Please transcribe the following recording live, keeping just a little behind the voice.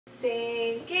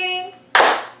Singing.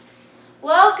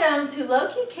 Welcome to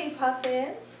Low-Key K-pop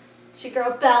fans. It's your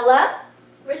girl Bella,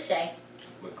 Richey,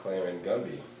 McLaren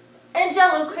Gumby, and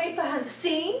Jello Crate behind the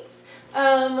scenes.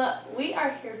 We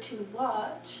are here to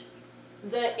watch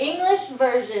the English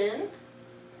version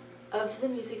of the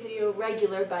music video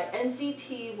Regular by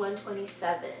NCT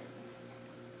 127.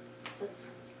 Let's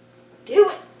do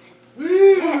it.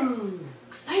 Yes.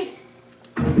 Excited.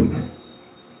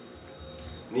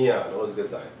 Neon, always a good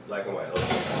sign. Black and white, always a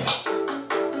good sign.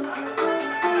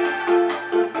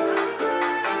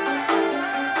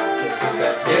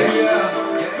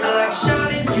 I like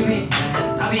shouting, you mean I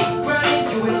be running,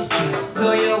 you ain't still.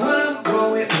 Know you wanna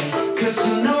roll with me, cause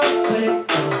you know I put it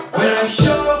down. When I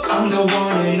show up, I'm the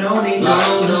one and only.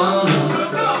 No.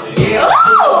 Yeah,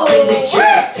 oh! in the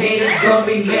chat, haters gon'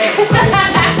 be mad.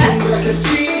 With the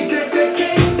cheese, that's the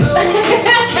case, so it's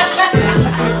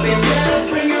dripping down,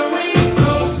 bring your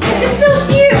raincoats. It's so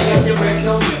cute. I got the racks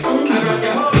on me, I rock the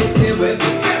whole bit there with me.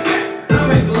 I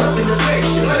make love in the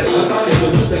spaceship, I'm about to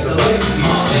look like a lady.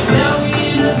 And now we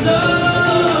in the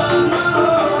zone.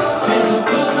 Stand too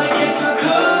close, might get your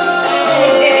coat.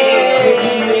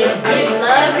 I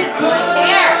love his black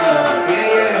hair.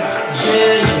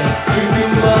 Yeah.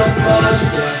 Dripping motherfucker.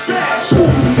 Splash.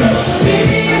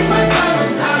 Baby, it's my time,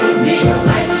 it's how to need my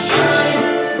light to shine.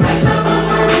 Lights up on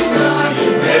my wrist, now I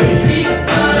can barely see the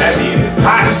time. That beat is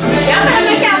hot. Y'all better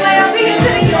make our way over here to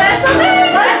the US.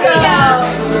 Let's go.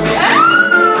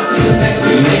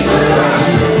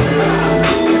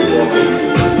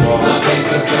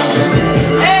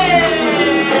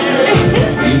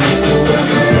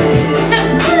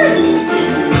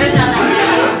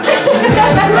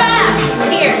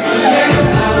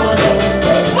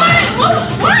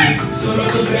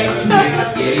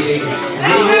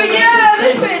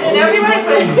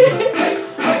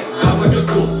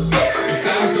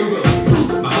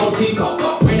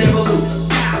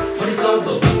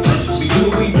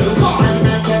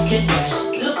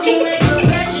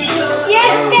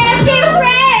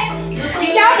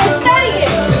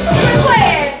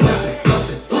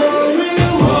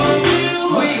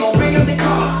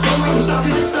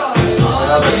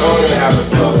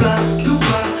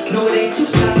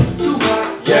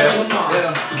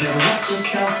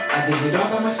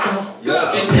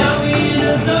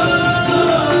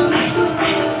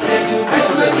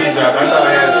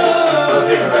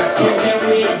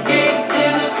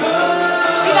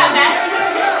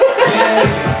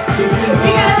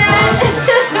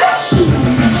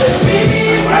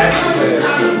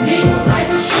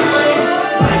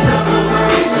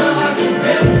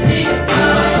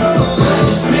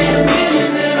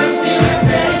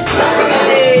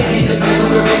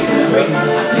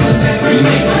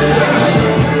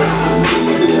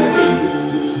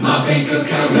 My bank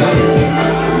account,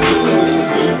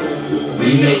 we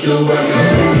make the work.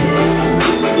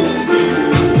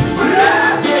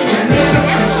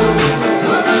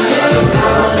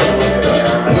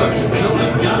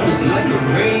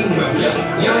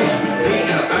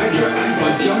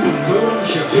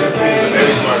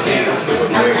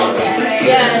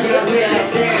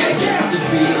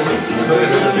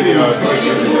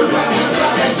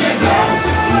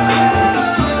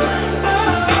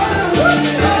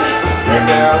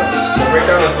 Break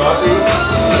down the saucy.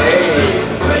 Hey.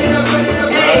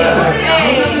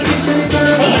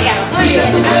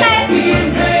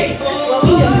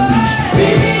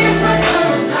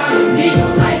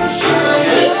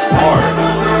 Hard.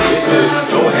 This is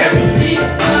so heavy.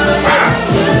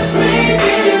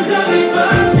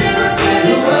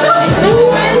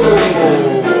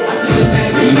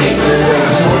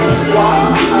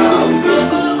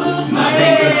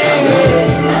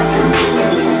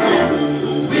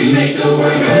 Make the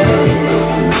world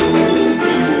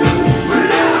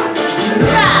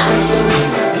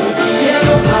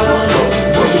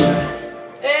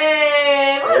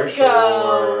Hey, let's go.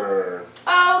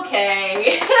 Okay.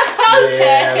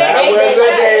 Yeah, that was a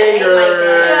banger.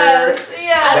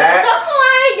 Yes. Come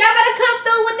on, y'all better come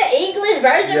through with the English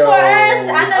version for us.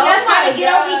 I know y'all trying to get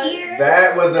over here.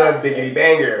 That was a biggity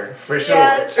banger, for sure.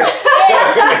 Yes.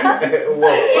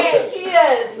 Whoa.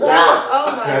 Yes.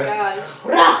 Oh my gosh.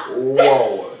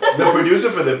 Whoa. The producer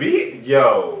for the beat?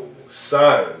 Yo,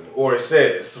 son or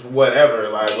sis, whatever.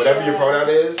 Like, whatever your pronoun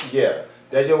is, yeah.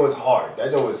 That joint was hard.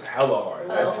 That joint was hella hard.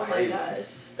 That's crazy. Gosh.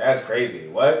 That's crazy.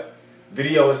 What?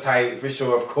 Video was tight, for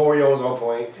sure. Choreo was on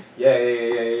point. Yeah.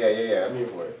 I'm here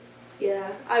for it.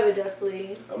 Yeah, I would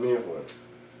definitely. I'm here for it.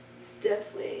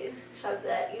 Definitely have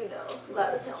that, you know,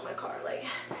 loud as hell in my car. Like,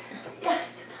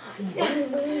 yes.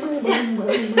 Yes.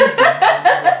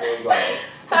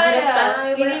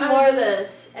 We need more of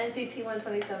this. NCT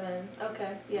 127.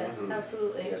 Okay, yes,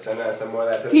 absolutely. Yeah, send out some more of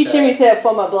that to the He chat. Jimmy said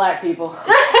for my black people.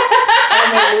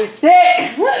 That made me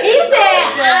sick. He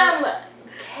said, I'm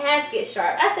casket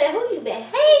sharp. I said, who you been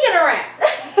hanging around?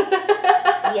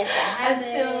 Yes, I have.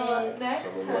 Until next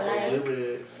Some time. more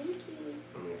lyrics.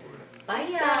 Bye,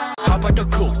 y'all.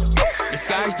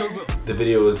 The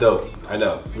video was dope. I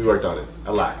know. We worked on it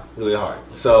a lot, really hard.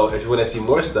 So if you want to see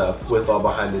more stuff with all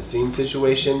behind the scenes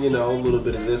situation, you know, a little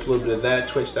bit of this, a little bit of that,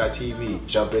 twitch.tv,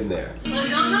 jump in there. Look,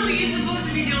 don't tell me you're supposed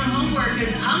to be doing homework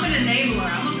because I'm an enabler.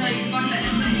 I'm gonna tell you, fuck that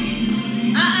essay.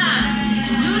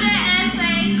 Do that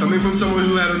essay. Coming from someone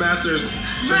who had a master's,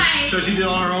 Right. so she did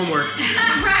all her homework.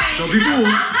 Right. Don't be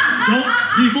fooled. Don't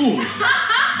be fooled.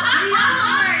 Do your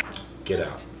homework. Get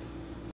out.